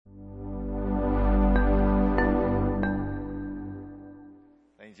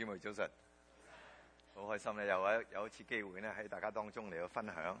兄姊妹早晨，好開心咧，有一次機會咧喺大家當中嚟到分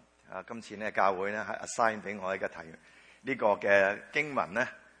享。今次咧教會咧係 assign 俾我一個題，呢個嘅經文咧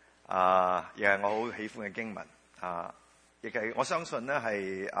亦係我好喜歡嘅經文。亦係我相信咧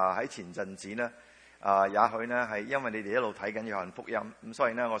係喺前陣子咧也許咧係因為你哋一路睇緊約翰福音，咁所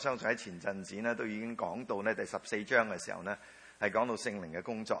以咧我相信喺前陣子咧都已經講到咧第14章嘅時候咧係講到聖靈嘅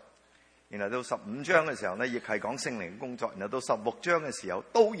工作。然後到15章嘅時候呢，亦係講聖靈嘅工作。然後到16章嘅時候，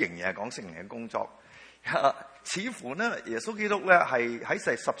都仍然係講聖靈嘅工作。似乎呢，耶穌基督呢係喺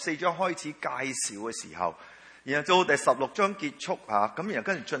第14章開始介紹嘅時候，然後到第16章結束咁然後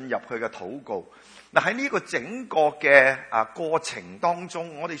跟住進入佢嘅禱告。嗱，喺呢個整個嘅過程當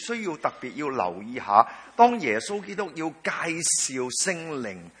中，我哋需要特別要留意下，當耶穌基督要介紹聖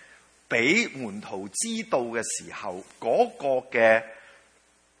靈俾門徒知道嘅時候，嗰個嘅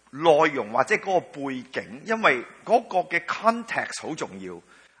內容或者嗰個背景，因為嗰個嘅 context 好重要。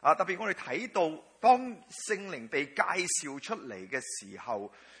特別我哋睇到當聖靈被介紹出嚟嘅時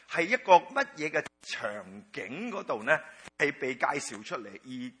候，係一個乜嘢嘅場景嗰度呢？係被介紹出嚟，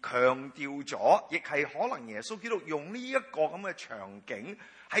而強調咗，亦係可能耶穌基督用呢一個咁嘅場景，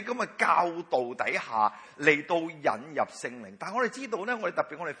喺咁嘅教導底下嚟到引入聖靈。但係我哋知道呢，我哋特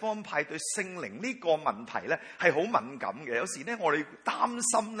別我哋福音派對聖靈呢個問題呢係好敏感嘅。有時呢，我哋擔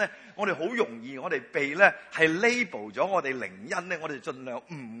心呢，我哋好容易我哋被呢係 label 咗我哋靈恩呢，我哋盡量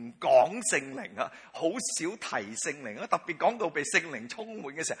唔講聖靈啊，好少提聖靈啊。特別講到被聖靈充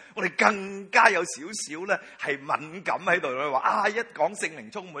滿嘅時候，我哋更加有少少呢係敏感喺度。佢話一講聖靈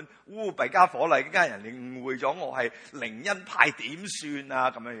充滿，弊家伙啦，家人哋誤會咗我係靈恩派，點算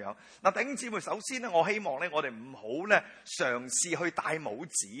啊？咁樣樣。嗱，弟兄姊妹，首先咧，我希望咧，我哋唔好咧嘗試去戴帽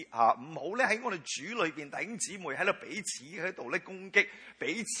子唔好咧喺我哋主裏邊弟兄姊妹喺度彼此喺度咧攻擊，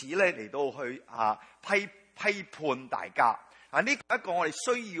彼此咧嚟到去批判大家。呢一個我哋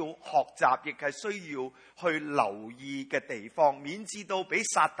需要學習，亦係需要去留意嘅地方，免至到俾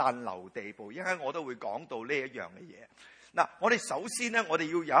撒旦留地步。因為我都會講到呢一樣嘅嘢。嗱，我哋首先咧，我哋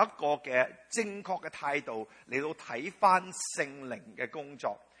要有一個嘅正確嘅態度嚟到睇翻聖靈嘅工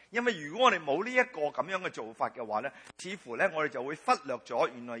作。因為如果我哋冇呢一個咁樣嘅做法嘅話咧，似乎咧我哋就會忽略咗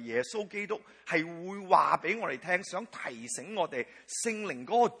原來耶穌基督係會話俾我哋聽，想提醒我哋聖靈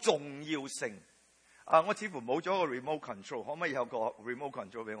嗰個重要性。我似乎冇咗個 remote control， 可唔可以有個 remote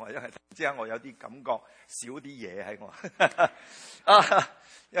control 俾我？因為即係我有啲感覺少啲嘢喺我。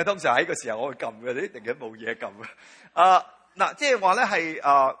因為通常喺個時候我會撳嘅，你一定冇嘢撳嘅。即係話咧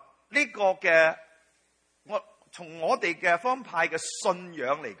係呢個嘅，從我哋嘅方派嘅信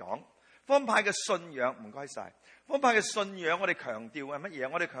仰嚟講，方派嘅信仰唔該晒。方派嘅信仰我哋強調係乜嘢？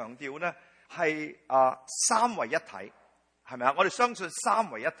我哋強調咧係三位一體，係咪啊？我哋相信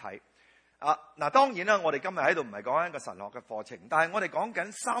三位一體。當然啦，我哋今日喺度唔係講緊一個神學嘅課程，但係我哋講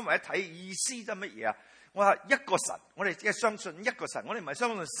緊三位一體意思即係乜嘢啊？我話一個神，我哋只係相信一個神，我哋唔係相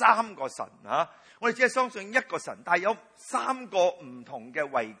信三個神我哋只係相信一個神，但係有三個唔同嘅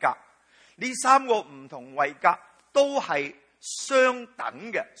位格，呢三個唔同位格都係相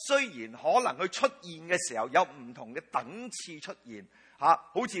等嘅，雖然可能佢出現嘅時候有唔同嘅等次出現。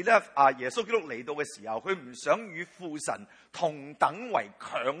好似咧耶穌基督嚟到嘅時候，佢唔想與父神同等為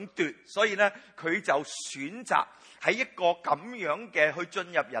強奪，所以咧佢就選擇喺一個咁樣嘅去進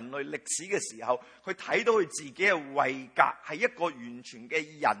入人類歷史嘅時候，佢睇到佢自己嘅位格係一個完全嘅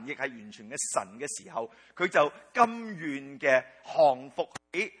人，亦係完全嘅神嘅時候，佢就甘願嘅降服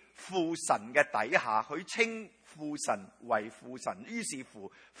喺父神嘅底下，佢稱父神為父神。於是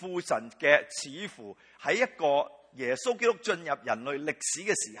乎父神嘅似乎喺一個耶穌基督進入人類歷史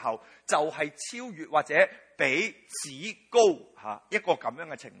嘅時候，就係超越或者比子高一個咁樣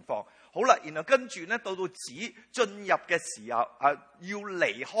嘅情況。好啦，然後跟住咧到子進入嘅時候要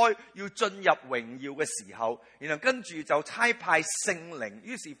離開，要進入榮耀嘅時候，然後跟住就差派聖靈。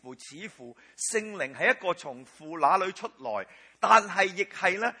於是乎似乎聖靈係一個從父那裏出來，但係亦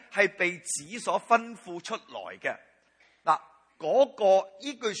係咧係被子所吩咐出來嘅。嗰個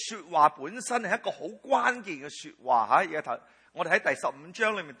呢句說話本身係一個好關鍵嘅說話我哋喺第15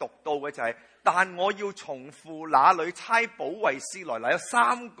章裏面讀到嘅就係，但我要從父那裏差保惠師來。嗱，有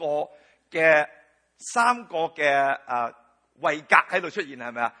三個嘅位格喺度出現，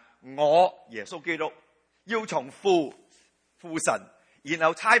係咪啊？我耶穌基督要從父神，然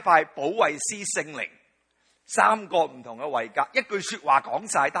後差派保惠師聖靈，三個唔同嘅位格，一句說話講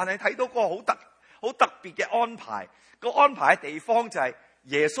晒。但係睇到個好特別嘅安排。個安排嘅地方就係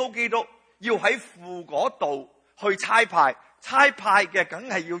耶穌基督要喺父嗰度去差派，差派嘅梗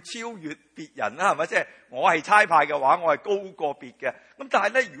係要超越別人啦，係咪？即係我係差派嘅話，我係高過別嘅。咁但係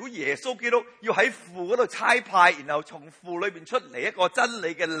咧，如果耶穌基督要喺父嗰度差派，然後從父裏邊出嚟一個真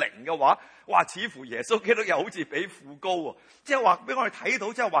理嘅靈嘅話，哇！似乎耶穌基督又好似比父高喎。即係話俾我哋睇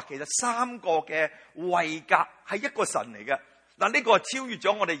到，即係話其實三個嘅位格係一個神嚟嘅。嗱，呢個係超越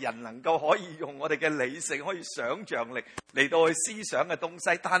咗我哋人能夠可以用我哋嘅理性、可以想像力嚟到去思想嘅東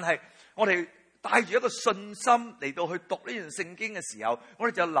西。但係我哋帶住一個信心嚟到去讀呢段聖經嘅時候，我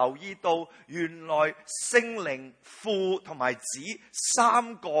哋就留意到原來聖靈、父同埋子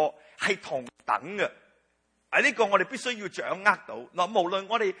三個係同等嘅。呢個我哋必須要掌握到。嗱，無論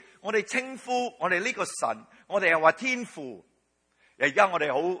我哋稱呼我哋呢個神，我哋又話天父。而家我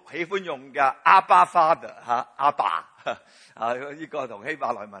哋好喜歡用嘅阿爸 Father 阿爸呢個同希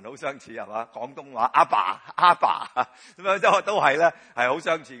伯來文好相似係嘛？廣東話阿爸咁樣都係咧，係好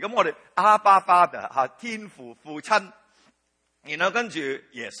相似。咁我哋阿爸 Father 天父父親，然後跟住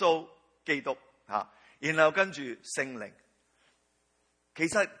耶穌基督然後跟住聖靈。其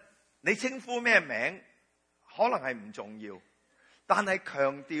實你稱呼咩名可能係唔重要，但係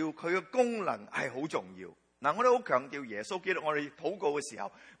強調佢嘅功能係好重要。嗱，我哋好強調耶穌基督，我哋禱告嘅時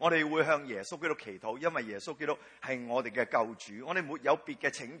候，我哋會向耶穌基督祈禱，因為耶穌基督係我哋嘅救主，我哋沒有別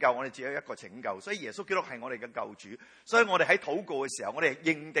嘅拯救，我哋只有一個拯救，所以耶穌基督係我哋嘅救主。所以我哋喺禱告嘅時候，我哋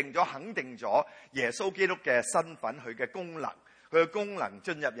認定咗、肯定咗耶穌基督嘅身份，佢嘅功能，佢嘅功能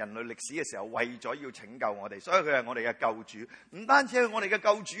進入人類歷史嘅時候，為咗要拯救我哋，所以佢係我哋嘅救主。唔單止係我哋嘅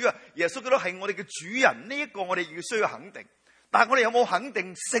救主啊，耶穌基督係我哋嘅主人，呢一個我哋要需要肯定。但係我哋有冇肯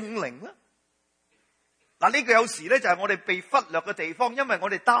定聖靈呢？嗱，呢個有時咧就係我哋被忽略嘅地方，因為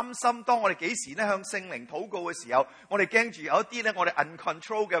我哋擔心，當我哋幾時咧向聖靈禱告嘅時候，我哋驚住有一啲咧我哋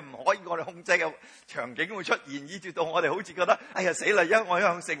uncontrol 嘅唔可以我哋控制嘅場景會出現，以至到我哋好似覺得哎呀死啦！因為我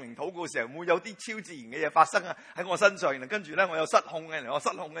向聖靈禱告嘅時候，會有啲超自然嘅嘢發生啊喺我身上，然後跟住咧我有失控嘅，然後我失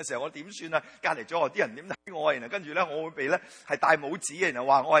控嘅時候我點算啊？隔離咗啲人點睇我啊？然後跟住咧我會被咧係戴帽子嘅，然後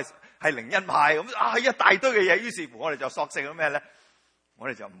話我係靈恩派咁一大堆嘅嘢，於是乎我哋就索性咗咩咧？我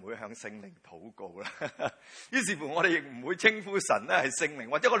哋就唔會向聖靈禱告啦。於是乎，我哋亦唔會稱呼神咧係聖靈，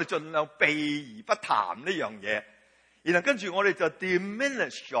或者我哋盡量避而不談呢樣嘢。然後跟住我哋就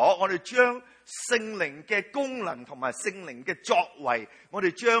diminish 咗，我哋將聖靈嘅功能同埋聖靈嘅作為，我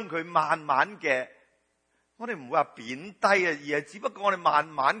哋將佢慢慢嘅，我哋唔會話貶低啊，而係只不過我哋慢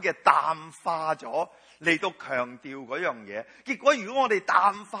慢嘅淡化咗。嚟到強調嗰樣嘢，結果如果我哋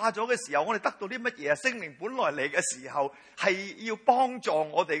淡化咗嘅時候，我哋得到啲乜嘢啊？聖靈本來嚟嘅時候係要幫助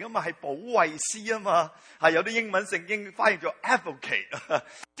我哋噶嘛，係保惠師啊嘛，係有啲英文聖經翻譯做 advocate，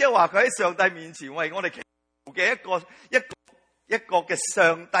 即係話佢喺上帝面前為我哋祈求嘅一個嘅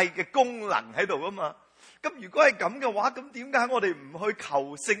上帝嘅功能喺度啊嘛。咁如果係咁嘅話，咁點解我哋唔去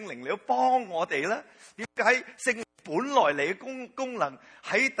求聖靈嚟到幫我哋咧？點解聖靈本來嚟嘅功能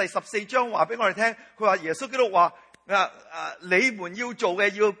喺第14章話俾我哋聽？佢話耶穌基督話你們要做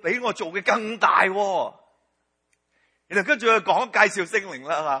嘅要比我做嘅更大。然後跟住佢講介紹聖靈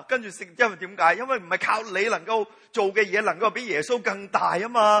啦，跟住因為點解？因為唔係靠你能夠做嘅嘢能夠比耶穌更大啊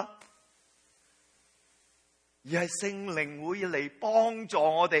嘛，而係聖靈會嚟幫助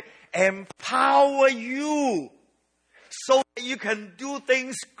我哋 ，empower you so that you can do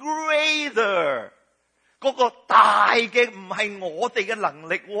things greater。嗰個大嘅唔係我哋嘅能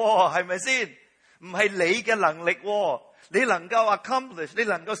力，係咪先？唔係你嘅能力，你能夠 accomplish， 你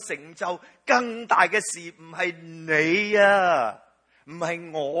能夠成就更大嘅事，唔係你啊，唔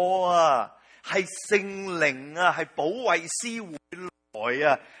係我啊，係聖靈啊，係保惠師會來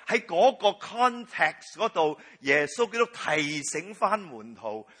啊。喺嗰個 context 嗰度，耶穌基督提醒翻門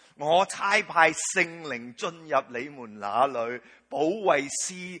徒：我差派聖靈進入你們那裏，保惠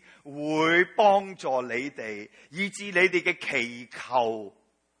師會幫助你哋，以致你哋嘅祈求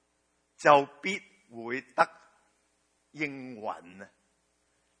就必會得應允啊！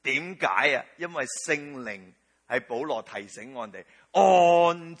點解啊？因為聖靈係保羅提醒我哋，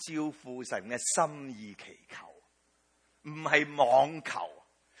按照父神嘅心意祈求，唔係妄求，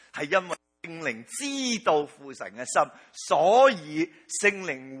係因為聖靈知道父神嘅心，所以聖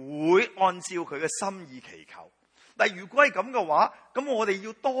靈會按照佢嘅心意祈求。但如果係咁嘅話，咁我哋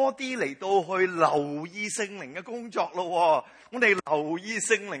要多啲嚟到去留意聖靈嘅工作咯。我哋留意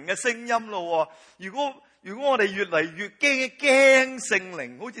聖靈嘅聲音咯。如果我哋越嚟越驚聖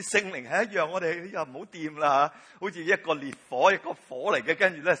靈，好似聖靈係一樣，我哋又唔好掂啦，好似一個烈火，一個火嚟嘅，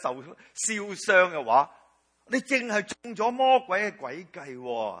跟住咧受燒傷嘅話，你淨係中咗魔鬼嘅詭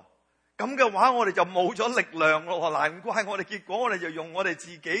計。咁嘅話我哋就冇咗力量咯。難怪我哋結果我哋就用我哋自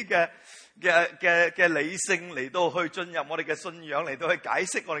己嘅理性嚟到去進入我哋嘅信仰，嚟到去解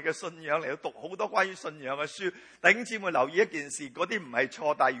釋我哋嘅信仰，嚟到讀好多關於信仰嘅書。弟兄姊妹留意一件事，嗰啲唔係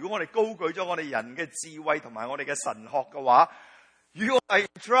錯，但係如果我哋高舉咗我哋人嘅智慧同埋我哋嘅神學嘅話，如果係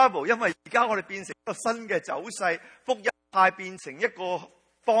trouble， 因為而家我哋變成一個新嘅走勢，福音派變成一個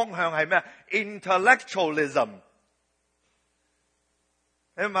方向係咩 ？Intellectualism，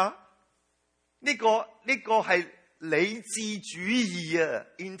 係嘛？呢個係理智主義啊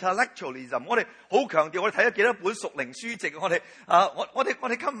 ，intellectualism。我哋好強調，我哋睇咗幾多本屬靈書籍，我哋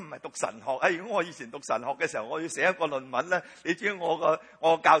今日唔係讀神學。如果我以前讀神學嘅時候，我要寫一個論文咧，你知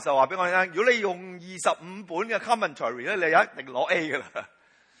我教授話俾我聽，如果你用25本嘅 commentary 咧，你一定攞 A 噶啦。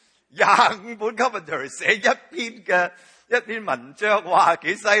25本 commentary 寫一篇文章，哇，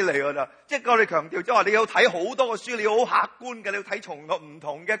幾犀利㗎！即係我哋強調咗話，你要睇好多個書，你要好客觀嘅，你要睇從個唔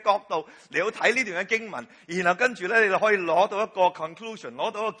同嘅角度，你要睇呢段嘅經文，然後跟住咧，你就可以攞到一個 conclusion，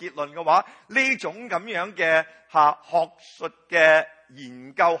 攞到一個結論嘅話，呢種咁樣嘅學術嘅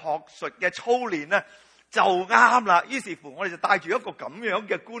研究、學術嘅操練咧，就啱啦。於是乎，我哋就帶住一個咁樣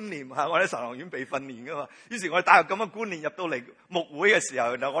嘅觀念，我哋神學院被訓練噶嘛。於是我哋帶入咁嘅觀念入到嚟牧會嘅時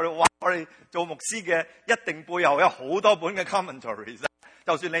候，然後我哋做牧師嘅一定背後有好多本嘅 commentaries，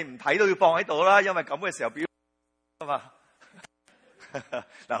 就算你唔睇都要放喺度啦，因為咁嘅時候表啊嘛。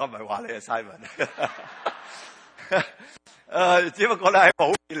嗱，我唔係話你係 Simon， 只不過咧喺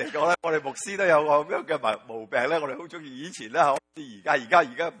普遍嚟講咧，我哋牧師都有個咁樣嘅毛病咧，我哋好中意以前咧，好似而家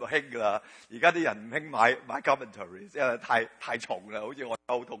唔興噶啦，而家啲人唔興買 commentary， 因為太重啦，好似我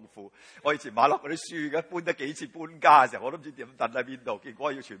好痛苦。我以前買落嗰啲書，而家搬得幾次搬家嘅時候，我都唔知點等喺邊度，結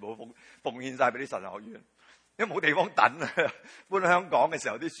果要全部奉獻晒俾啲神學院，因為冇地方等啊。搬香港嘅時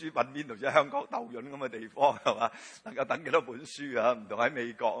候，啲書品邊度？即係香港豆潤咁嘅地方係嘛？能夠等幾多本書啊？唔同喺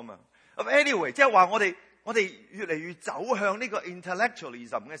美國啊嘛。咁 anyway， 即係話我哋越嚟越走向呢個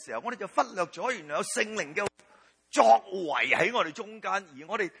intellectualism 嘅時候，我哋就忽略咗原來有聖靈嘅作為喺我哋中間，而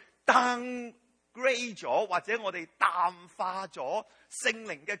我哋 downgrade 咗或者我哋淡化咗聖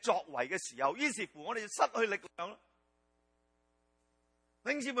靈嘅作為嘅時候，於是乎我哋就失去力量咯。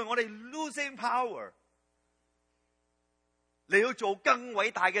弟兄姊妹，我哋 losing power， 你要做更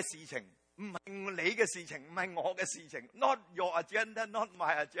偉大嘅事情，唔係你嘅事情，唔係我嘅事情 ，not your agenda, not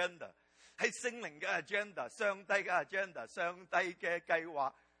my agenda。係聖靈嘅 agenda， 上帝嘅 agenda， 上帝嘅計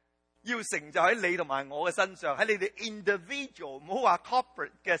劃要成就喺你同埋我嘅身上，喺你哋 individual， 唔好話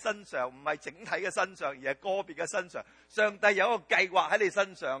corporate 嘅身上，唔係整體嘅身上，而係個別嘅身上。上帝有一個計劃喺你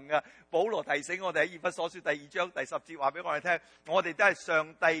身上嘅。保羅提醒我哋喺以弗所書第2章第10節話俾我哋聽，我哋都係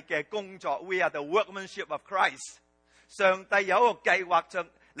上帝嘅工作 ，we are the workmanship of Christ。上帝有一個計劃，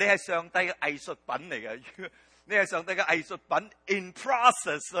你係上帝嘅藝術品嚟嘅。你係上帝嘅藝術品 in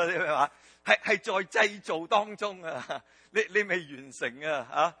process 啊，你明嘛？係在製造當中啊，你未完成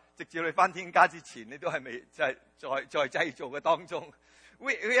啊，直至你返天家之前，你都係未在製造嘅當中。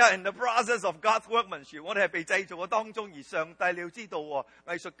We are in the process of God's workmanship， 我哋係被製造嘅當中。而上帝你要知道，藝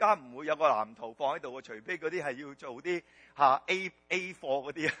術家唔會有個藍圖放喺度嘅，除非嗰啲係要做啲A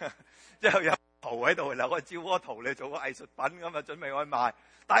貨嗰啲，即係有圖喺度，然後個照嗰個圖你做個藝術品咁啊，準備去賣。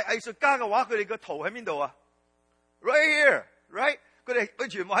但係藝術家嘅話，佢哋個圖喺邊度啊？ Right here, right？ 佢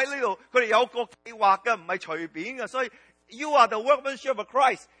全部喺呢度，佢哋有個計劃嘅，唔係隨便嘅。所以 You are the workmanship of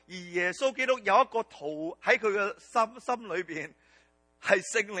Christ， 而耶穌基督有一個圖喺佢嘅心裏邊，係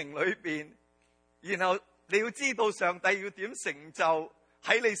聖靈裏邊。然後你要知道上帝要點成就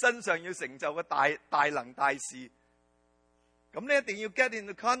喺你身上要成就嘅大能大事。咁你一定要 get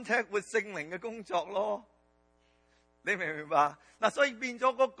into contact with 聖靈嘅工作咯。你明唔明白？嗱，所以變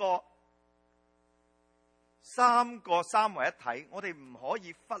咗嗰個三位一體，我哋唔可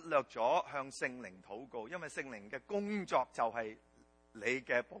以忽略咗向聖靈禱告，因為聖靈嘅工作就係你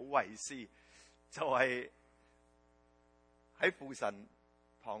嘅保惠師，就係喺父神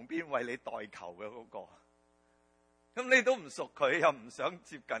旁邊為你代求嘅嗰個。咁你都唔熟佢，又唔想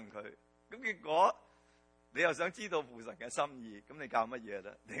接近佢，咁結果你又想知道父神嘅心意，咁你教乜嘢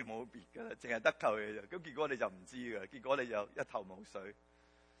咧？你冇別噶啦，淨係得救嘅啫。咁結果你就唔知噶，結果你就一頭霧水。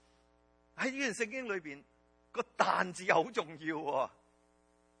喺呢段聖經裏邊，個但字好重要，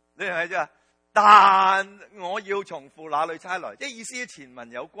你係咪啫？但我要從父那裏差來，即係意思前文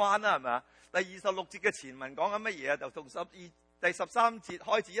有關啦，係咪啊？第26節嘅前文講緊乜嘢啊？就從第13節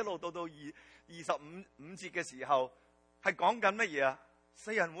開始一路到25節嘅時候，係講緊乜嘢啊？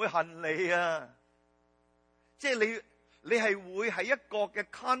世人會恨你啊！即係你係會喺一個嘅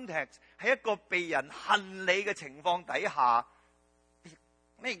context， 喺一個被人恨你嘅情況底下，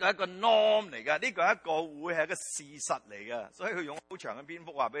呢個係一個 norm 嚟㗎，呢個係一個會係一個事實嚟㗎，所以佢用好長嘅篇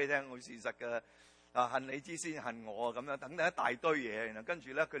幅話俾你聽，好事實㗎。恨你之先恨我啊，咁樣等等一大堆嘢，然後跟住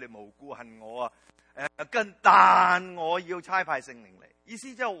咧佢哋無故恨我啊，但我要差派聖靈嚟，意思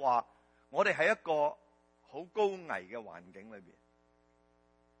即係話我哋喺一個好高危嘅環境裏邊。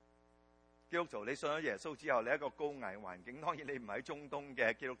基督徒，你信咗耶穌之後，你一個高危環境，當然你唔係喺中東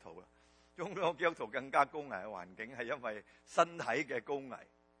嘅基督徒啦，中東嘅基督徒更加高危嘅環境，係因為身體嘅高危。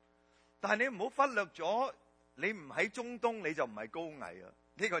但係你唔好忽略咗，你唔喺中東你就唔係高危啊！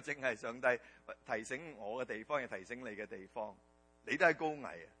呢個正係上帝提醒我嘅地方，亦提醒你嘅地方。你都係高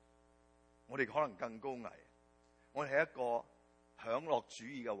危啊！我哋可能更高危。我哋喺一個享樂主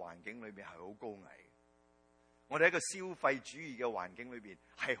義嘅環境裏邊係好高危。我哋喺一個消費主義嘅環境裏邊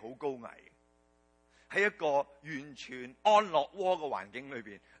係好高危。喺一個完全安樂窩嘅環境裏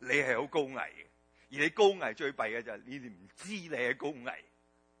邊，你係好高危。而你高危最弊嘅就係你哋唔知你係高危。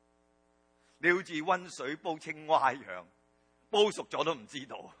你好似溫水煲青蛙一樣。煲熟咗都唔知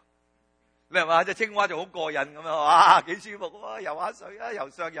道，你係嘛？隻青蛙就好過癮咁樣，哇，幾舒服啊！游下水啊，游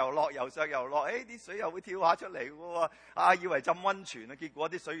上游落，游上游落，啲水又會跳下出嚟喎。以為浸溫泉啊，結果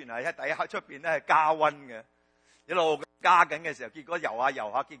啲水原來喺底下出邊咧係加溫嘅，一路加緊嘅時候，結果游下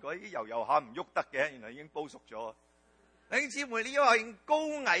游下，結果啲游下唔喐得嘅，原來已經煲熟咗。弟兄姊妹，呢個係高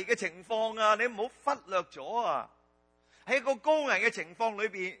危嘅情況啊，你唔好忽略咗啊！喺一個高危嘅情況裏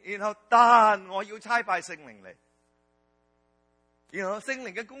邊，然後但我要差派聖靈嚟。然後聖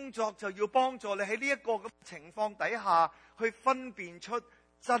靈嘅工作就要幫助你喺呢一個咁情況底下去分辨出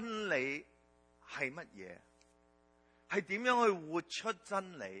真理係乜嘢，係點樣去活出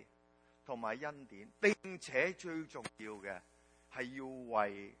真理同埋恩典，並且最重要嘅係要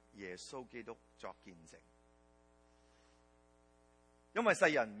為耶穌基督作見證。因為世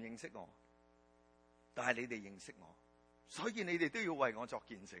人唔認識我，但係你哋認識我，所以你哋都要為我作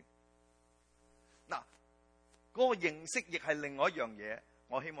見證。嗱。嗰個認識亦係另外一樣嘢，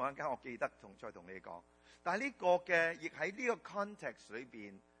我希望一陣間我記得再同你講。但係呢個嘅亦喺呢個 context 裏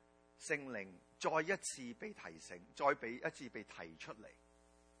邊，聖靈再一次被提醒，再被一次被提出嚟。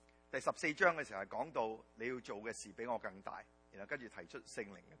第14章嘅時候係講到你要做嘅事比我更大，然後跟住提出聖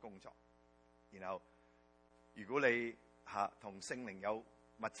靈嘅工作。然後如果你同聖靈有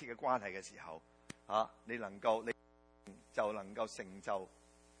密切嘅關係嘅時候，你就能夠成就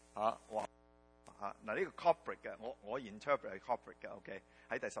話。嗱，呢個 corporate 嘅，我 interpret 係 corporate 嘅 ，OK，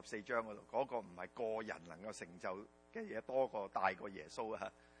 喺第14章嗰度，嗰個唔係個人能夠成就嘅嘢多過大過耶穌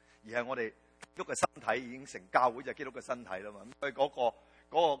啊，而係我哋基督嘅身體已經成教會就係基督嘅身體啦嘛，咁所以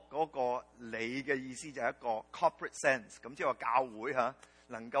嗰個你嘅意思就係一個 corporate sense，咁即係話教會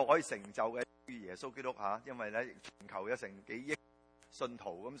能夠可以成就嘅耶穌基督因為咧全球有成幾億信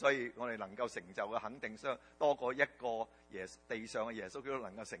徒，咁所以我哋能夠成就嘅肯定相多過一個地上嘅耶穌基督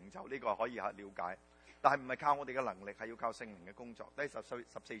能夠成就，呢個可以了解，但係唔係靠我哋嘅能力，係要靠聖靈嘅工作。第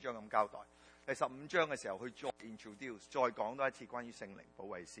14章咁交代，第15章嘅時候佢再 introduce 再講多一次關於聖靈保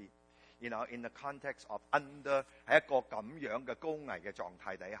惠師，然後 in the context of under 喺一個咁樣嘅高危嘅狀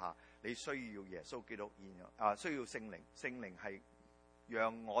態底下，你需要耶穌基督，需要聖靈，聖靈係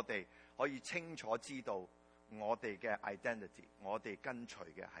讓我哋可以清楚知道我哋嘅 identity， 我哋跟隨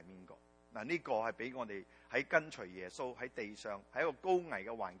嘅係邊個？嗱，呢個係俾我哋喺跟隨耶穌喺地上喺一個高危嘅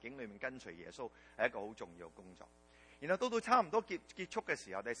環境裏面跟隨耶穌係一個好重要嘅工作。然後到差唔多結束嘅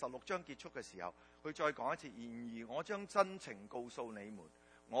時候，第16章結束嘅時候，佢再講一次。然而我將真情告訴你們，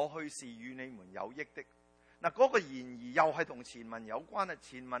我去是與你們有益的。嗱，嗰個然而又係同前文有關啊。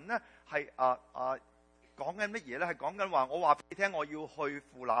前文呢係講緊乜嘢咧？係講緊話我話俾你聽，我要去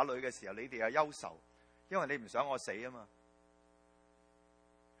父那裏嘅時候，你哋係憂愁。因為你唔想我死啊嘛，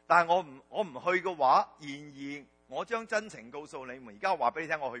但係我唔去嘅話，然而我將真情告訴你們。而家話俾你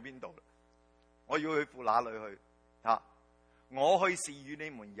聽，我去邊度？我要去父那裏去我去是與你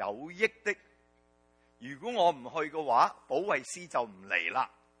們有益的。如果我唔去嘅話，保惠師就唔嚟啦。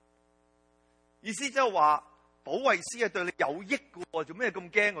意思即係話保惠師係對你有益嘅，做咩咁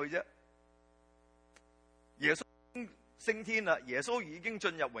驚佢啫？耶穌升天啦，耶穌已經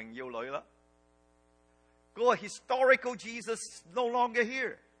進入榮耀裏啦。嗰個 historical Jesus no longer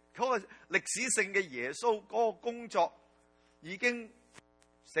here， 嗰個歷史性嘅耶穌嗰個工作已經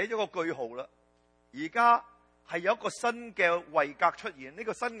寫咗個句號啦。而家係有一個新嘅位格出現，呢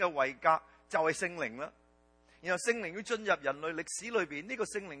個新嘅位格就係聖靈啦。然後聖靈要進入人類歷史裏邊，呢個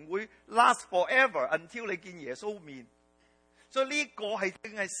聖靈會 last forever until 你見耶穌面。所以呢個係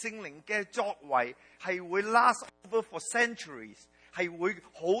正係聖靈嘅作為，係會 last over for centuries。係會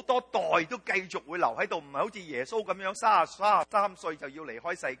好多代都繼續會留喺度，唔係好似耶穌咁樣33歲就要離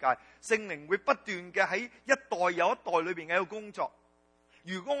開世界。聖靈會不斷嘅喺一代又一代裏邊嘅一個工作。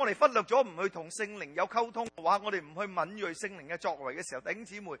如果我哋忽略咗唔去同聖靈有溝通嘅話，我哋唔去敏銳聖靈嘅作為嘅時候，弟兄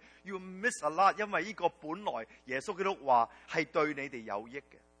姊妹要 miss a lot， 因為呢個本來耶穌基督話係對你哋有益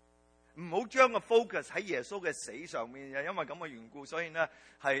嘅。唔好將個 focus 喺耶穌嘅死上面，因為咁嘅緣故，所以呢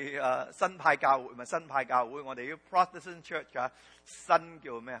係新派教會，唔係新派教會，我哋要 Protestant Church 㗎，新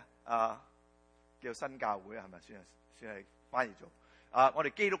叫咩啊？叫新教會係咪算係翻譯做？我哋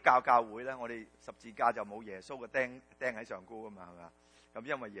基督教教會咧，我哋十字架就冇耶穌嘅釘喺上高噶嘛，係咪啊？咁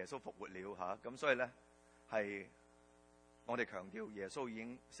因為耶穌復活了嚇，咁所以咧係我哋強調耶穌已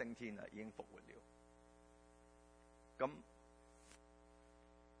經升天啦，已經復活了。咁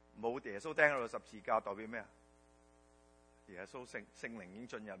冇耶穌釘喺度十字架代表咩啊？耶穌聖靈已經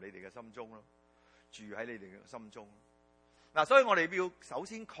進入你哋嘅心中咯，住喺你哋嘅心中。嗱，所以我哋要首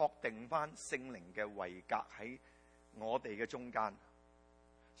先確定翻聖靈嘅位格喺我哋嘅中間。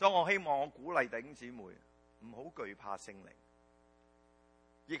所以我希望我鼓勵弟兄姊妹唔好懼怕聖靈，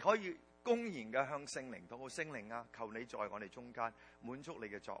亦可以公然嘅向聖靈禱告：聖靈啊，求你在我哋中間滿足你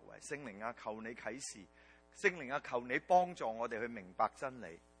嘅作為；聖靈啊，求你啟示；聖靈啊，求你幫助我哋去明白真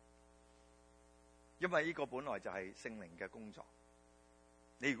理。因為呢個本來就係聖靈嘅工作。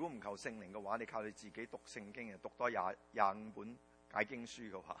你如果唔求聖靈嘅話，你靠你自己讀聖經，讀多25本解經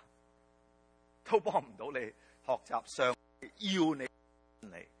書嘅話，都幫唔到你學習上要你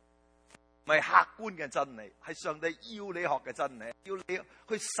真理，唔係客觀嘅真理，係上帝要你學嘅真理，要你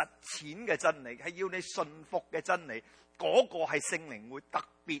去實踐嘅真理，係要你信服嘅真理。嗰個係聖靈會特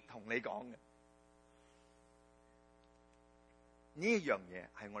別同你講嘅。呢一樣嘢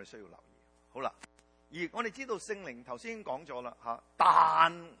係我哋需要留意。好啦，而我哋知道聖靈頭先講咗啦吓，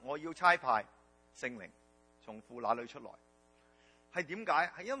但我要差派聖靈從父那裏出來，係點解？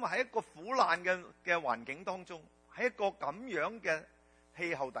係因為喺一個苦難嘅環境當中，喺一個咁樣嘅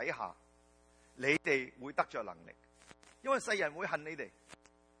氣候底下，你哋會得着能力，因為世人會恨你哋。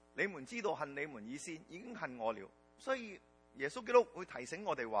你們知道恨你們以先，已經恨我了。所以耶穌基督會提醒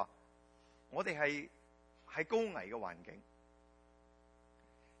我哋話，我哋係喺高危嘅環境，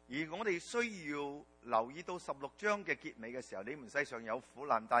而我哋需要留意到16章嘅結尾嘅時候，你們世上有苦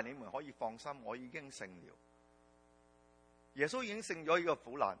難，但你們可以放心，我已經勝了。耶穌已經勝咗呢個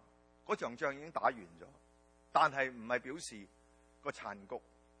苦難，嗰場仗已經打完咗，但係唔係表示個殘局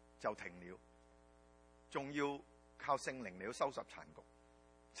就停了，仲要靠聖靈嚟到收拾殘局。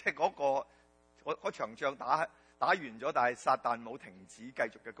即係嗰場仗打完咗，但係撒旦冇停止繼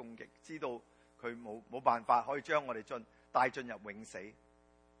續嘅攻擊，知道佢冇辦法可以將我哋帶進入永死，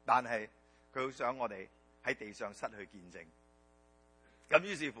但係佢好想我哋喺地上失去見證。咁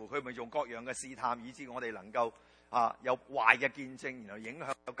於是乎佢咪用各樣嘅試探，以致我哋能夠有壞嘅見證，然後影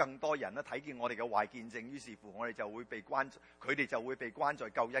響有更多人睇見我哋嘅壞見證。於是乎我哋就會佢哋就會被關在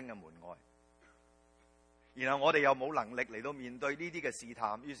救恩嘅門外。然後我哋又冇能力嚟到面對呢啲嘅試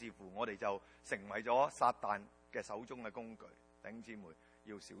探，於是乎我哋就成為咗撒旦嘅手中嘅工具。弟兄姊妹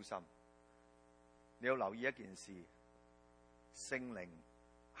要小心，你要留意一件事：聖靈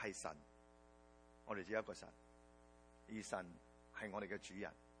係神，我哋只有一個神，而神係我哋嘅主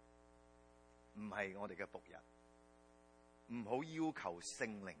人，唔係我哋嘅僕人。唔好要求聖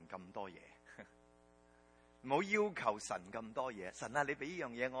靈咁多嘢，唔好要求神咁多嘢。神啊，你俾呢樣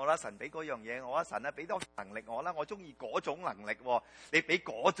嘢我啦，神俾嗰樣嘢我啦，神啊俾多能力我啦，我中意嗰種能力，你俾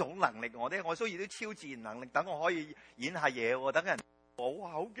嗰種能力我咧，我需要啲超自然能力，等我可以演下嘢，等人哇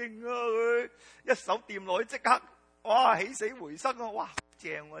好勁啊，佢一手掂落去即刻哇起死回生啊，哇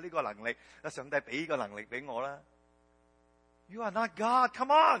正啊呢個能力，上帝俾個能力俾我啦。You are not God,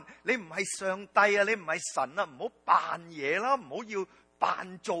 come on！ 你唔係上帝啊，你唔係神啊，唔好扮嘢啦，唔好要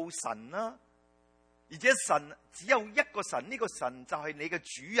扮做神啦。而且神只有一個神，呢個神就係你嘅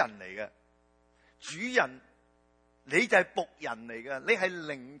主人嚟嘅。主人，你就係僕人嚟嘅，你係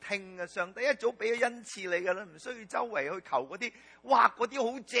聆聽嘅。上帝一早俾咗恩賜你噶啦，唔需要周圍去求嗰啲，哇嗰啲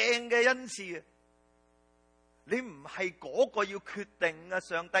好正嘅恩賜。你唔係嗰個要決定啊！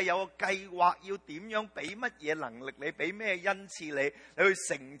上帝有個計劃，要點樣俾乜嘢能力你，俾咩恩賜你去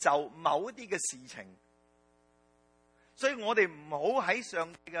成就某一啲嘅事情。所以我哋唔好喺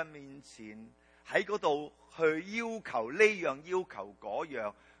上帝嘅面前喺嗰度去要求呢樣要求嗰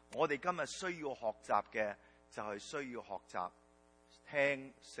樣。我哋今日需要學習嘅就係需要學習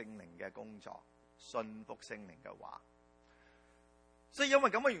聽聖靈嘅工作，信服聖靈嘅話。所以因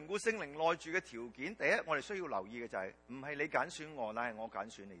為咁嘅緣故，聖靈內住嘅條件，第一我哋需要留意嘅就係唔係你揀選我，乃係我揀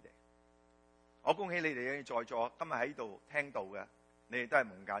選你哋。我恭喜你哋在座今日喺度聽到嘅，你哋都係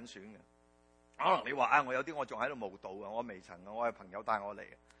蒙揀選嘅。可能你話我有啲我仲喺度慕道嘅，我未曾嘅，我係朋友帶我嚟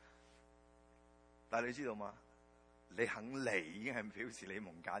嘅。但係你知道嗎？你肯嚟已經係表示你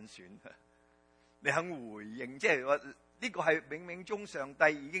蒙揀選。你肯回應，即係話呢個係冥冥中上帝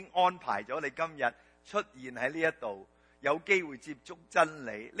已經安排咗你今日出現喺呢一度，有機會接觸真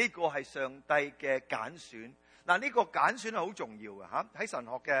理。呢個係上帝嘅揀選。嗱，呢個揀選係好重要嘅嚇。喺神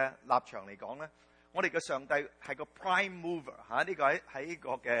學嘅立場嚟講咧，我哋嘅上帝係個 prime mover 嚇。呢個喺呢個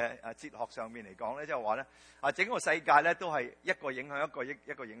嘅哲學上面嚟講咧，即係話咧整個世界咧都係一個影響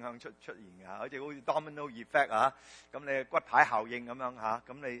一個影響出現嘅嚇，好似 domino effect 啊。咁你骨牌效應咁樣嚇，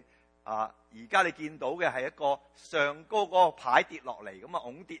咁你而家你見到嘅係一個上高嗰個牌跌落嚟，咁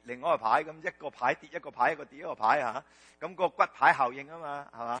拱跌另外一個牌，咁一個牌跌一個牌，一個跌一個牌嚇。咁個骨牌效應啊嘛，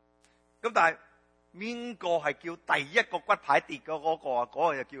係嘛？咁但係邊個係叫第一個骨牌跌嘅嗰個啊？嗰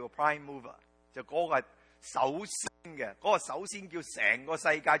個就叫做 prime mover， 就嗰個係首先嘅，嗰個首先叫成個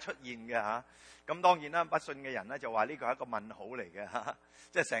世界出現嘅嚇。咁當然啦，不信嘅人咧就話呢個係一個問號嚟嘅，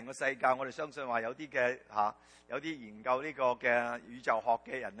即係成個世界我哋相信話有啲嘅有啲研究呢個嘅宇宙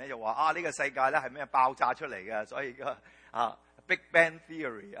學嘅人咧就話呢個世界咧係咩爆炸出嚟嘅，所以個Big Bang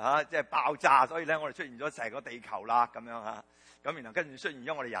Theory 即係爆炸，所以咧我哋出現咗成個地球啦咁樣嚇。咁然後跟住出現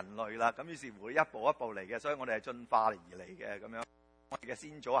咗我哋人類啦，咁於是乎一步一步嚟嘅，所以我哋係進化而嚟嘅咁樣。我哋嘅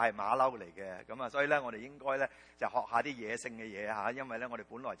先祖係馬騮嚟嘅，咁所以咧我哋應該咧就學下啲野性嘅嘢嚇，因為咧我哋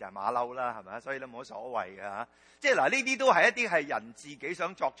本來就係馬騮啦，係咪啊？所以咧冇乜所謂嘅嚇。即係嗱，呢啲都係一啲係人自己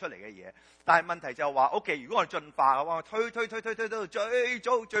想作出嚟嘅嘢，但係問題就係話 OK， 如果我哋進化嘅話，推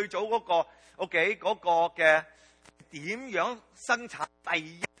到最早嗰個 OK 嗰個嘅點樣生產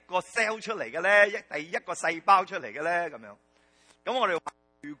第一個 cell 出嚟嘅咧，第一個細胞出嚟嘅咧咁樣。咁我哋話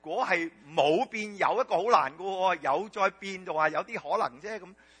如果係冇變有，一個好難嘅喎，有再變就話有啲可能啫。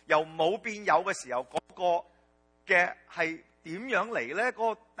咁由冇變有嘅時候，嗰個嘅係點樣嚟咧？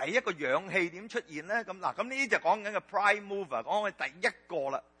嗰個第一個氧氣點出現咧？咁嗱，咁呢啲就講緊嘅 prime mover， 講緊第一個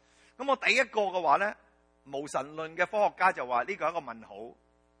啦。咁我第一個嘅話咧，無神論嘅科學家就話呢個係一個問號，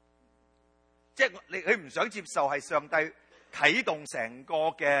即係你唔想接受係上帝啟動成個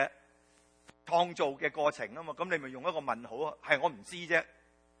嘅創造嘅過程啊嘛，咁你咪用一個問號啊？係我唔知啫，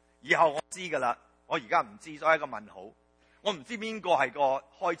以後我知噶啦，我而家唔知，所以一個問號。我唔知邊個係個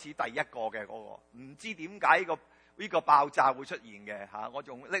開始第一個嘅嗰個，唔知點解呢個爆炸會出現嘅嚇。我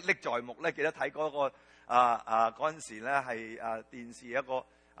仲歷歷在目咧，記得睇嗰個嗰陣時咧係電視一個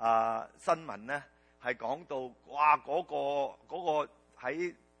新聞咧，係講到哇嗰個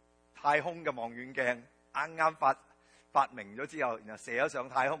喺太空嘅望遠鏡啱啱發明咗之後，然後射咗上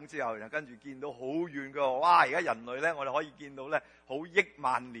太空之後，然後跟住見到好遠嘅，哇！而家人類咧，我哋可以見到咧好億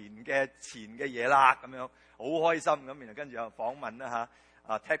萬年嘅前嘅嘢啦，咁樣好開心咁。然後跟住又訪問啦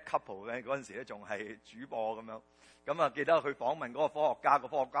嚇，Ted Couple 嘅嗰陣時咧仲係主播咁樣。咁記得佢訪問嗰個科學家，個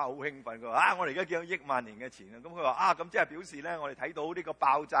科學家好興奮，佢話我哋而家見到億萬年嘅前啊。咁佢話咁即係表示咧，我哋睇到呢個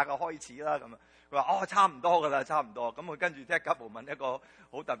爆炸嘅開始啦。咁佢話差唔多㗎啦，差唔多。咁佢跟住 Ted Couple 問一個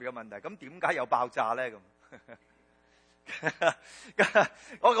好特別嘅問題，咁點解有爆炸咧？咁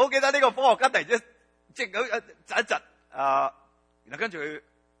我好記得呢個科學家突然之間即係佢窒一窒然後跟住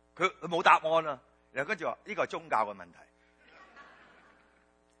佢冇答案啊，然後跟住話呢個係宗教嘅問題，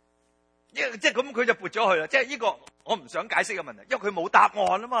即係咁佢就撥咗去啦。即係呢個我唔想解釋嘅問題，因為佢冇答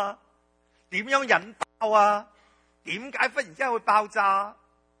案啊嘛。點樣引爆啊？點解忽然之間會爆炸？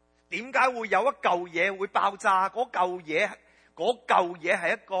點解會有一嚿嘢會爆炸？嗰嚿嘢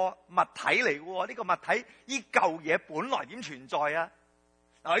係一個物體嚟嘅喎，呢個物體呢嚿嘢本來點存在啊？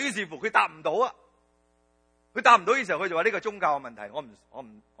嗱，於是乎佢答唔到啊，佢答唔到嘅時候，佢就話呢個宗教嘅問題，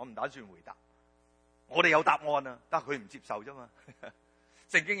我唔打算回答。我哋有答案啊，但係佢唔接受啫嘛。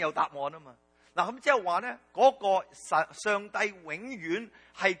聖經有答案啊嘛。嗱，咁即係話咧，嗰個上帝永遠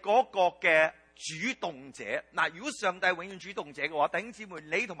係嗰個嘅主動者。嗱，如果上帝永遠主動者嘅話，弟兄姊妹，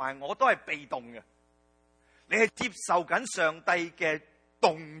你同埋我都係被動嘅。你係接受緊上帝嘅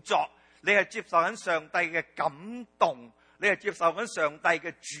動作，你係接受緊上帝嘅感動，你係接受緊上帝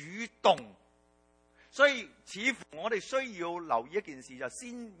嘅主動。所以似乎我哋需要留意一件事，就先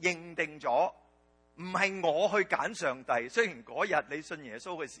認定咗，唔係我去揀上帝。雖然嗰日你信耶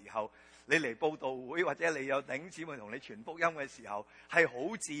穌嘅時候，你嚟佈道會或者你有弟兄姊妹同你傳福音嘅時候，係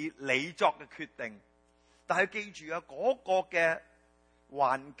好似你作嘅決定，但係記住啊，嗰個嘅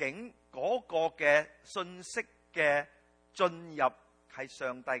環境，嗰個嘅信息嘅進入係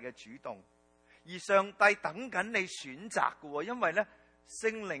上帝嘅主動，而上帝等緊你選擇嘅，因為咧聖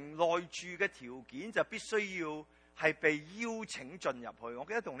靈內住嘅條件就必須要係被邀請進入去。我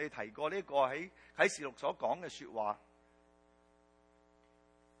記得同你提過呢個喺啟示錄所講嘅說話。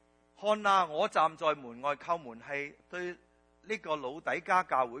看啊，我站在門外叩門，係對呢個老底嘉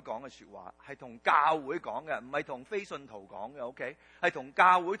教會講嘅說話，係同教會講嘅，唔係同非信徒講嘅。OK， 係同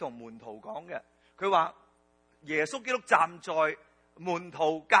教會同門徒講嘅。佢話耶穌基督站在門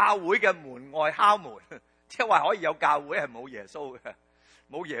徒教會嘅門外敲門，即係話可以有教會係冇耶穌嘅，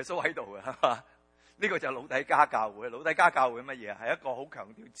冇耶穌喺度嘅，係嘛？呢個就係老底嘉教會。老底嘉教會乜嘢？係一個好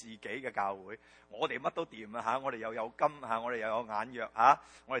強調自己嘅教會。我哋乜都掂啊嚇！我哋又有金嚇，我哋又有眼藥嚇，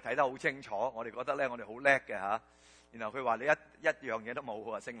我哋睇得好清楚，我哋覺得咧我哋好叻嘅嚇。然後佢話你一樣嘢都冇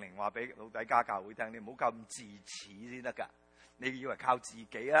喎，聖靈話俾老底嘉教會聽，你唔好咁自恃先得㗎。你以為靠自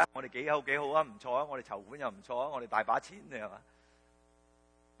己啊？我哋幾好啊，唔錯啊！我哋籌款又唔錯啊！我哋大把錢你係嘛？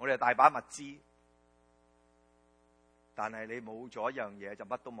我哋大把物資，但係你冇咗一樣嘢就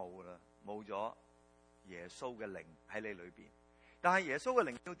乜都冇㗎啦，冇咗耶穌嘅靈喺你裏邊。但係耶穌嘅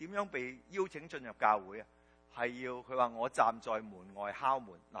靈要點樣被邀請進入教會啊？係要佢話我站在門外敲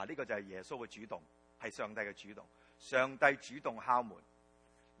門。嗱，呢個就係耶穌嘅主動，係上帝嘅主動。上帝主動敲門，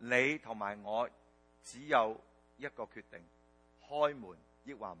你同埋我只有一個決定：開門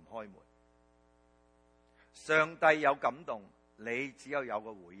抑或唔開門。上帝有感動，你只有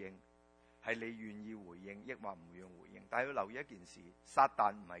個回應，係你願意回應抑或唔願意回應。但係要留意一件事，撒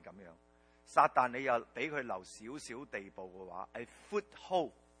旦唔係咁樣。撒旦你又俾佢留少少地步嘅話，係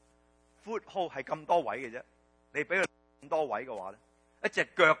foothold 係咁多位嘅啫。你俾佢咁多位嘅話咧，一隻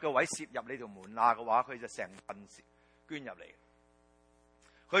腳嘅位攝入你條門罅嘅話，佢就成份捐入嚟。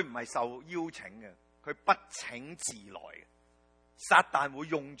佢唔係受邀請嘅，佢不請自來嘅。撒旦會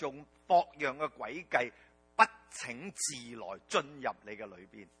用盡各樣嘅詭計，不請自來進入你嘅裏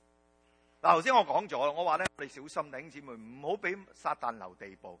邊。嗱，頭先我講咗，我話咧，我哋小心弟兄姊妹，唔好俾撒旦留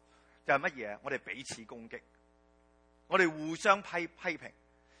地步。就係乜嘢？我哋彼此攻擊，我哋互相批評。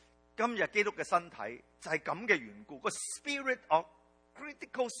今日基督嘅身體就係咁嘅緣故，個 spirit of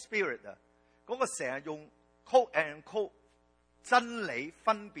critical spirit 啊，嗰個成日用 quote and quote 真理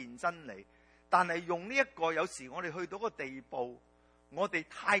分辨真理，但係用呢一個有時我哋去到個地步，我哋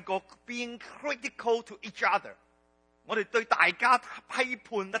太過 being critical to each other， 我哋對大家批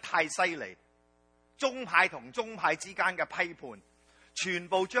判得太犀利，宗派同宗派之間嘅批判。全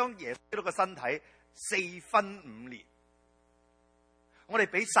部將耶穌基督嘅身體四分五裂，我哋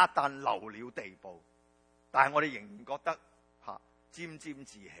俾撒旦留了地步，但係我哋仍然覺得沾沾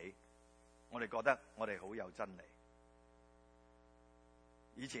自喜，我哋覺得我哋好有真理。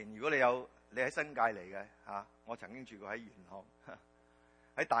以前如果你喺新界嚟嘅我曾經住過喺元朗，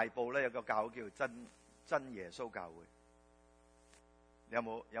喺大埔咧有個教會叫真耶穌教會。有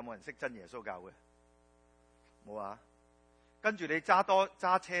冇人識真耶穌教會？冇啊！跟住你揸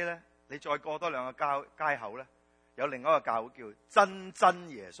車咧，你再過多兩個街口咧，有另外一個教會叫真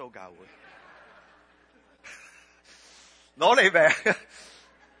耶穌教會，攞你命！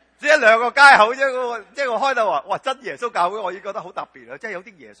只係兩個街口啫，即係我開頭話，哇！真耶穌教會，我已經覺得好特別啦，即係有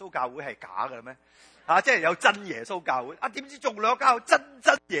啲耶穌教會係假嘅咩？即係有真耶穌教會，點知仲兩個教會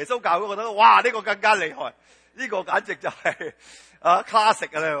真耶穌教會，我覺得哇！呢個更加厲害，呢個簡直就係classic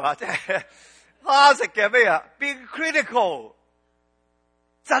嘅啦，係嘛？即係。classic嘅咩啊 ？Being critical，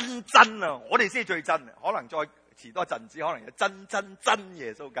 真啊！我哋先係最真啊！可能再遲多陣子，可能有真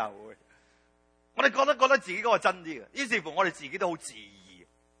耶穌教會。我哋覺得自己嗰個真啲嘅，於是乎我哋自己都好自義。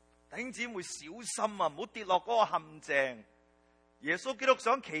弟兄姊妹小心啊，唔好跌落嗰個陷阱。耶穌基督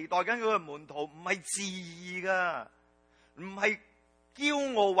想期待緊佢嘅門徒，唔係自義噶，唔係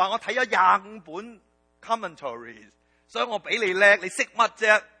驕傲話我睇咗25本 commentaries， 所以我比你叻，你識乜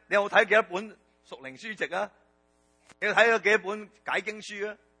啫？你有冇睇幾多本屬靈書籍啊？你睇咗幾多本解經書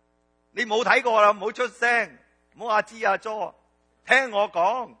啊？你冇睇過啦，唔好出聲，唔好阿支阿佐，聽我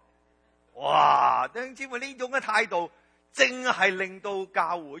講。哇！弟兄姊妹，呢種嘅態度，正係令到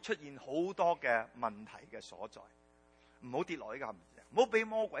教會出現好多嘅問題嘅所在。唔好跌落呢個陷阱，唔好俾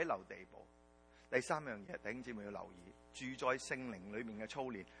魔鬼留地步。第三樣嘢，弟兄姊妹要留意，住在聖靈裏面嘅操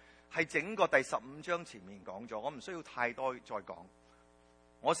練，係整個第15章前面講咗，我唔需要太多再講。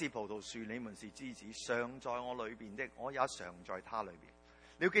我是葡萄樹，你們是枝子，常在我裏邊的，我也常在他裏邊。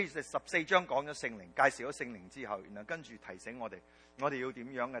你要記住，14章講咗聖靈，介紹咗聖靈之後，然後跟住提醒我哋要點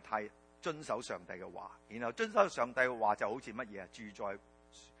樣嘅遵守上帝嘅話，然後遵守上帝嘅話就好似乜嘢啊？住在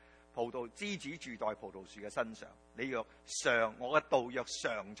葡萄枝子，住在葡萄樹嘅身上。你若常，我嘅道若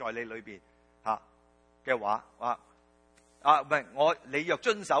常在你裏邊嘅話，唔係你若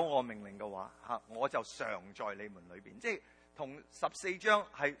遵守我命令嘅話，我就常在你們裏邊，即係同14章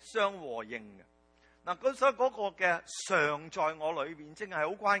係相和應嘅。嗱，所以嗰個嘅常在我裏邊，正係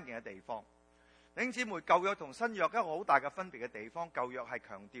好關鍵嘅地方。弟兄姊妹，舊約同新約一個好大嘅分別嘅地方，舊約係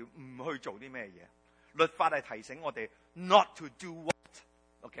強調唔去做啲咩嘢，律法係提醒我哋 not to do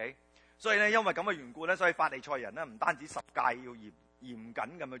what，OK？所以咧，因為咁嘅緣故咧，所以法利賽人咧唔單止十誡要嚴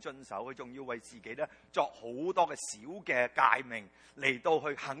謹咁去遵守，佢仲要為自己咧作好多嘅小嘅誡命嚟到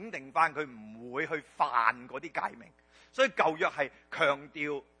去肯定翻佢唔會去犯嗰啲誡命。所以舊約係強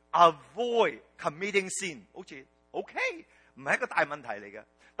調 avoid committing sin， 好似 OK， 唔係一個大問題嚟嘅。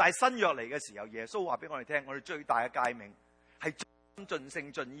但係新約嚟嘅時候，耶穌話俾我哋聽，我哋最大嘅誡命係盡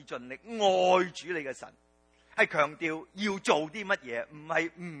性盡意盡力愛主你嘅神，係強調要做啲乜嘢，唔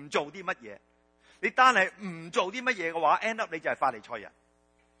係唔做啲乜嘢。你單係唔做啲乜嘢嘅話 end up 你就係法利賽人，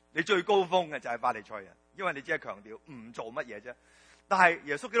你最高峰嘅就係法利賽人，因為你只係強調唔做乜嘢啫。但係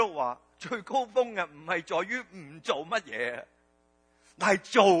耶穌基督話最高峰嘅唔係在於唔做乜嘢，但係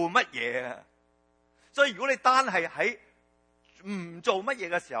做乜嘢。所以如果你單係喺唔做乜嘢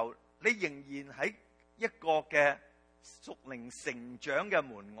嘅時候，你仍然喺一個嘅屬靈成長嘅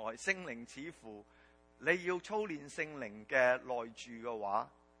門外，聖靈似乎你要操練聖靈嘅內住嘅話，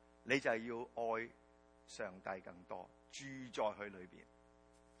你就係要愛上帝更多，住在佢裏邊。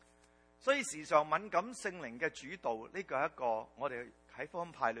所以時常敏感聖靈嘅主導，呢個係一個我哋喺福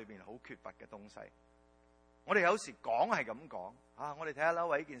音派裏邊好缺乏嘅東西。我哋有時講係咁講啊，我哋睇下啦，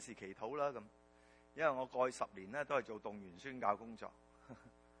為呢件事祈禱啦咁。因為我過去10年咧都係做動員宣教工作，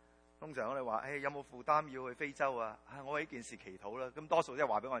通常我哋話有冇負擔要去非洲啊？我為呢件事祈禱啦。咁多數即係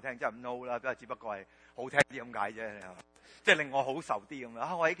話俾我聽，即係 no 啦，都係只不過係好聽啲咁解啫，即係令我好受啲咁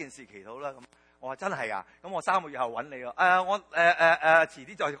樣。我為呢件事祈禱啦。咁我話真係啊，咁我3個月後揾你咯。我遲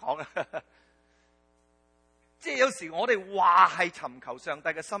啲再講啦。即係有時我哋話係尋求上帝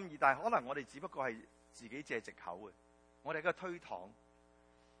嘅心意，但係可能我哋只不過係自己借藉口嘅，我哋喺度推搪。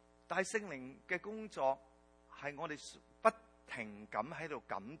但係聖靈嘅工作係我哋不停咁喺度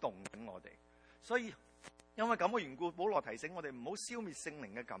感動緊我哋，所以因為咁嘅緣故，保羅提醒我哋唔好消滅聖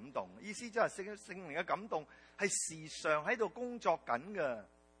靈嘅感動。意思即係聖靈嘅感動係時常喺度工作緊嘅，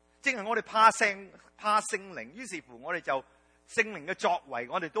正係我哋怕聖靈，於是乎我哋就聖靈嘅作為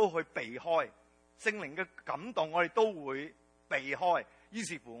我哋都去避開，聖靈嘅感動我哋都會避開，於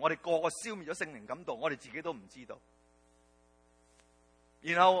是乎我哋個個消滅咗聖靈感動，我哋自己都唔知道。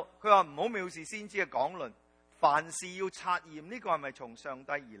然後佢話唔好藐視先知嘅講論，凡事要察驗呢個係咪從上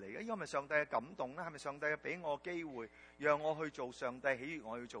帝而嚟嘅？呢個係咪上帝嘅感動咧？係咪上帝俾我機會讓我去做上帝喜悅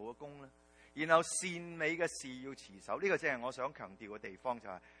我要做嘅工咧？然後善美嘅事要持守，呢個正係我想強調嘅地方，就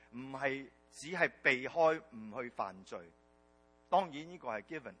係唔係只係避開唔去犯罪。當然呢個係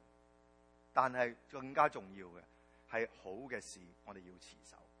given， 但係更加重要嘅係好嘅事，我哋要持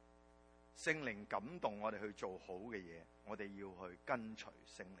守。聖靈感動我哋去做好嘅嘢，我哋要去跟隨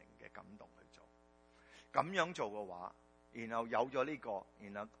聖靈嘅感動去做。咁樣做嘅話，然後有咗呢個，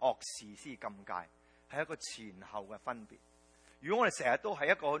然後惡事先禁戒，係一個前後嘅分別。如果我哋成日都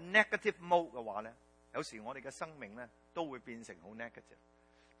係一個 negative mode 嘅話咧，有時我哋嘅生命咧都會變成好 negative。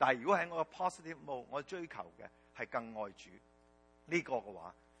但係如果喺我嘅 positive mode，我追求嘅係更愛主，呢個嘅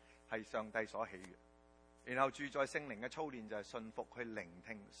話係上帝所喜悅。然後住在聖靈嘅操練就係信服去聆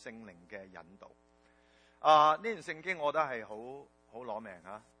聽聖靈嘅引導。呢段聖經我覺得係好攞命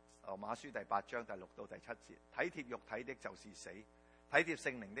啊！羅馬書第8章第6到第7節，體貼肉體的就是死，體貼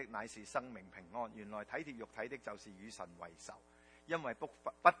聖靈的乃是生命平安。原來體貼肉體的就是與神為仇，因為不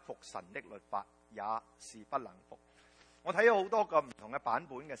服神的律法也是不能服。我睇咗好多個唔同嘅版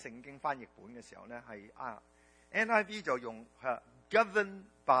本嘅聖經翻譯本嘅時候呢，係NIV 就用governed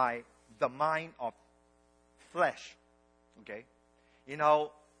by the mind of flesh，OK，然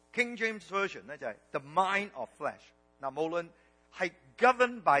後 King James Version 咧就係 the mind of flesh。嗱，無論係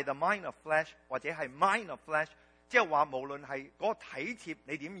governed by the mind of flesh 或者係 mind of flesh，即係話無論係嗰個體貼，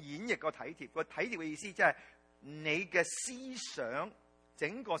你點演繹個體貼？個體貼嘅意思即係你嘅思想，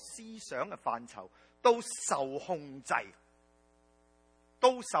整個思想嘅範疇都受控制，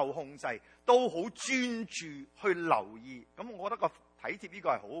都好專注去留意。咁我覺得個體貼呢個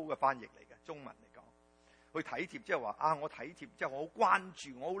係好好嘅翻譯嚟嘅，中文嚟講。去體貼即係話我體貼，即係我好關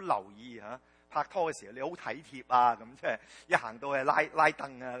注，我好留意嚇。拍拖嘅時候你好體貼啊，咁即係一行到係拉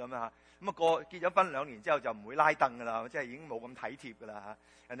凳啊咁啊。咁啊結咗婚2年之後就唔會拉凳噶啦，即係已經冇咁體貼噶啦嚇。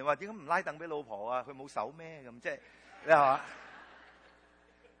人哋話點解唔拉凳俾老婆啊？佢冇手咩咁？即係你係嘛？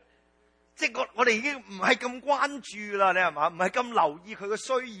即係我哋已經唔係咁關注啦，你係嘛？唔係咁留意佢嘅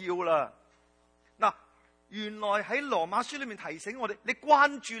需要啦。嗱。原來喺羅馬書裏面提醒我哋，你關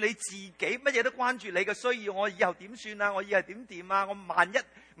注你自己，乜嘢都關注你嘅需要。我以後點算啊？我以後點掂啊？我萬一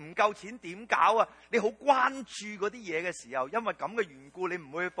唔夠錢點搞啊？你好關注嗰啲嘢嘅時候，因為咁嘅緣故，你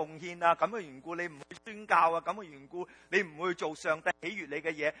唔會去奉獻啊；咁嘅緣故，你唔會宣教啊；咁嘅緣故，你唔會做上帝喜悅你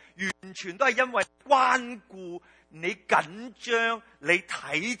嘅嘢。完全都係因為關顧你緊張，你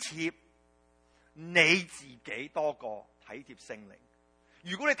體貼你自己多過體貼聖靈。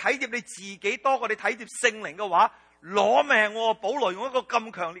如果你體貼你自己多過你體貼聖靈嘅話，攞命喎！保羅用一個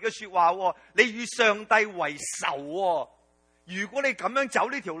咁強烈嘅說話，你與上帝為仇喎！如果你咁樣走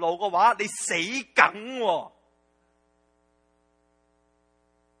呢條路嘅話，你死梗喎！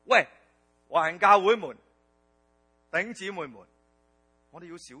喂，華人教會們、弟兄姊妹們，我哋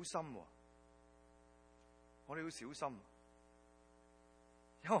要小心喎，我哋要小心，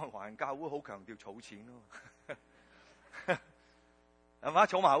因為華人教會好強調儲錢咯，係嘛？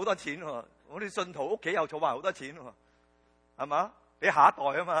儲埋好多錢喎，我哋信徒屋企又儲埋好多錢喎，係嘛？俾下一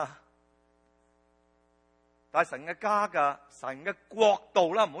代啊嘛。但係神嘅家㗎，神嘅國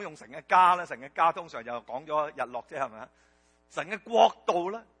度啦，唔好用神嘅家啦，神嘅家通常就講咗日落啫，係咪啊？神嘅國度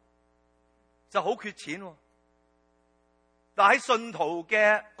咧就好缺錢喎，但係喺信徒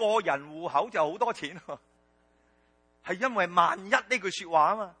嘅個人戶口就好多錢喎，係因為萬一呢句說話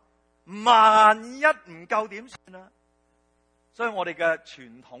啊嘛，萬一唔夠點算啊？所以我哋嘅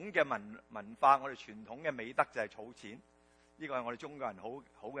傳統嘅文化，我哋傳統嘅美德就係儲錢，呢個係我哋中國人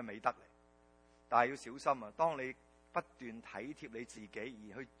好嘅美德嚟。但係要小心啊！當你不斷體貼你自己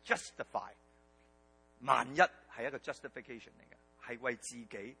而去 justify， 萬一係一個 justification 嚟嘅，係為自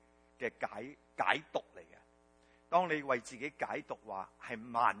己嘅解讀嚟嘅。當你為自己解讀話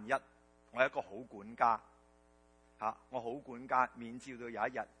係萬一，我係一個好管家嚇，我好管家，免照到有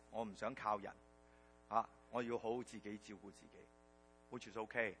一日我唔想靠人嚇，我要好好自己照顧自己，好似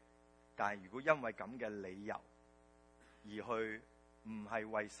OK。但係如果因為咁嘅理由而去唔係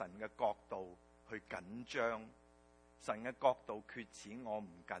為神嘅角度去緊張，神嘅角度缺錢我唔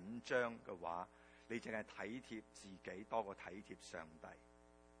緊張嘅話，你淨係體貼自己多過體貼上帝。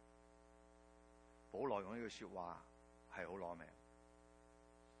保羅講呢句說話係好攞命，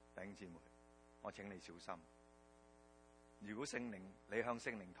弟兄姊妹，我請你小心。如果聖靈你向聖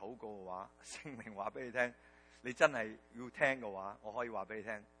靈禱告嘅話，聖靈話俾你聽，你真係要聽嘅話，我可以話俾你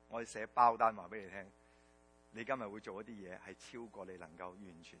聽，我寫包單話俾你聽，你今日會做一啲嘢係超過你能夠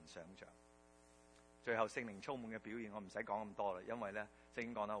完全想象。最後聖靈充滿嘅表現，我唔使講咁多啦，因為咧聖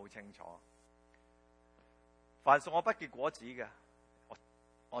經講得好清楚。凡屬我不結果子嘅，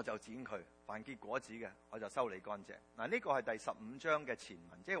我就剪佢；凡結果子嘅，我就修理乾淨。嗱，呢個係第15章嘅前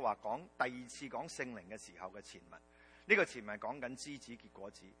文，即係話講第二次講聖靈嘅時候嘅前文。呢個前文講緊枝子結果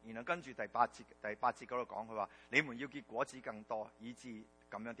子，然後跟住第八節嗰度講佢話：你們要結果子更多，以致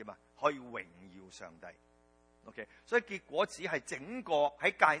咁樣點啊？可以榮耀上帝。OK， 所以結果子係整個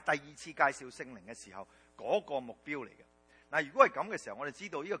喺第二次介紹聖靈嘅時候嗰個目標嚟嘅。嗱，如果係咁嘅時候，我哋知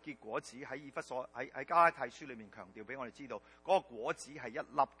道呢個結果子喺以弗所喺加拉太書裏面強調俾我哋知道，嗰個果子係一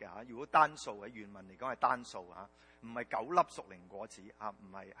粒嘅嚇。如果單數喺原文嚟講係單數嚇，唔係9粒屬靈果子嚇，唔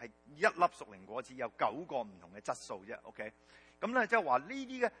係，係一粒屬靈果子有9個唔同嘅質素啫。OK， 咁咧即係話呢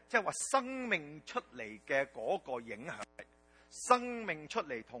啲嘅，即係話生命出嚟嘅嗰個影響力，生命出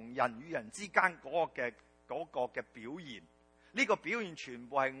嚟同人與人之間嗰個嘅表現，呢個表現全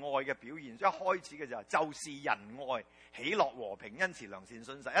部係愛嘅表現。一開始嘅時候就是仁愛、喜樂、和平、恩慈、良善、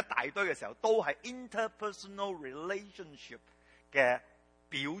信實，一大堆嘅時候都係 interpersonal relationship 嘅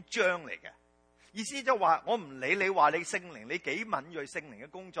表彰嚟嘅。意思就話我唔理你話你聖靈你幾敏銳聖靈嘅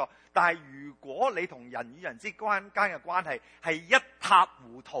工作，但係如果你同人與人之間嘅關係係一塌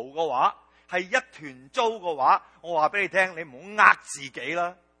糊塗嘅話，係一團糟嘅話，我話俾你聽，你唔好呃自己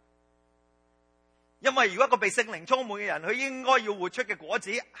啦。因為如果一個被聖靈充滿嘅人，佢應該要活出嘅果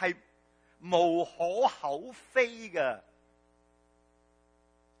子係無可厚非嘅，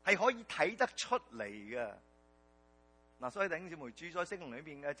係可以睇得出嚟嘅。嗱，所以弟兄姊妹，住在聖靈裏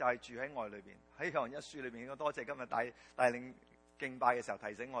邊嘅就係住喺愛裏邊。喺約翰一書裏邊，應該多謝今日帶領敬拜嘅時候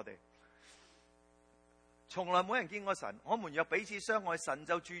提醒我哋，從來冇人見過神。我們若彼此相愛，神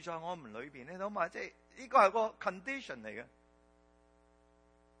就住在我們裏邊。你諗下，即係呢個係個 condition 嚟嘅。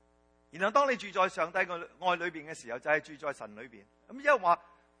然後當你住在上帝嘅愛裏邊嘅時候，就係住在神裏邊。咁因為話，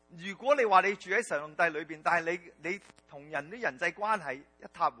如果你話你住喺上帝裏邊，但係你同人啲人際關係一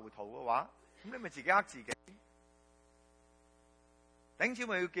塌糊塗嘅話，咁你咪自己呃自己。弟兄姊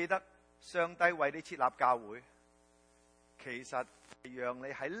妹要記得，上帝為你設立教會，其實係讓你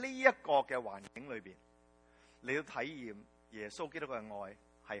喺呢一個嘅環境裏邊，你要體驗耶穌基督嘅愛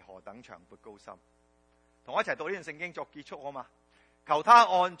係何等長闊高深。同我一齊讀呢段聖經作結束好嘛？求他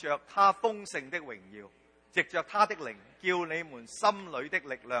按着他豐盛的榮耀，藉着他的靈，叫你們心裏的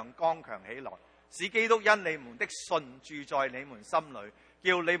力量剛強起來，使基督因你們的信住在你們心裏，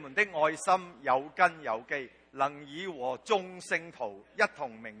叫你們的愛心有根有基，能以和眾聖徒一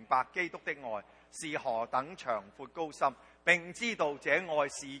同明白基督的愛是何等長闊高深，並知道這愛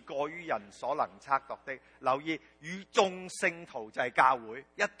是過於人所能測度的。留意，與眾聖徒就係教會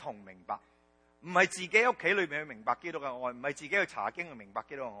一同明白。唔係自己喺屋企裏面去明白基督嘅愛，唔係自己去查經去明白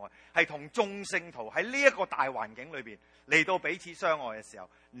基督嘅愛，係同眾聖徒喺呢一個大環境裏邊嚟到彼此相愛嘅時候，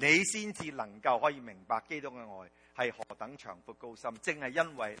你先至能夠可以明白基督嘅愛係何等長闊高深。正係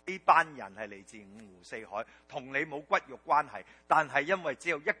因為呢班人係嚟自五湖四海，同你冇骨肉關係，但係因為只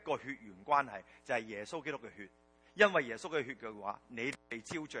有一個血緣關係，就係耶穌基督嘅血。因為耶穌嘅血嘅話，你哋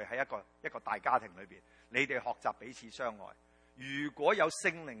招聚喺一個大家庭裏邊，你哋學習彼此相愛。如果有聖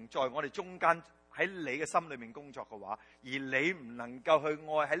靈在我哋中間喺你嘅心裏面工作嘅話，而你唔能夠去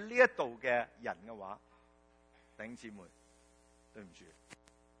愛喺呢一度嘅人嘅話，弟兄姊妹，對唔住，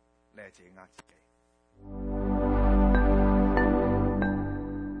你係自己呃自己。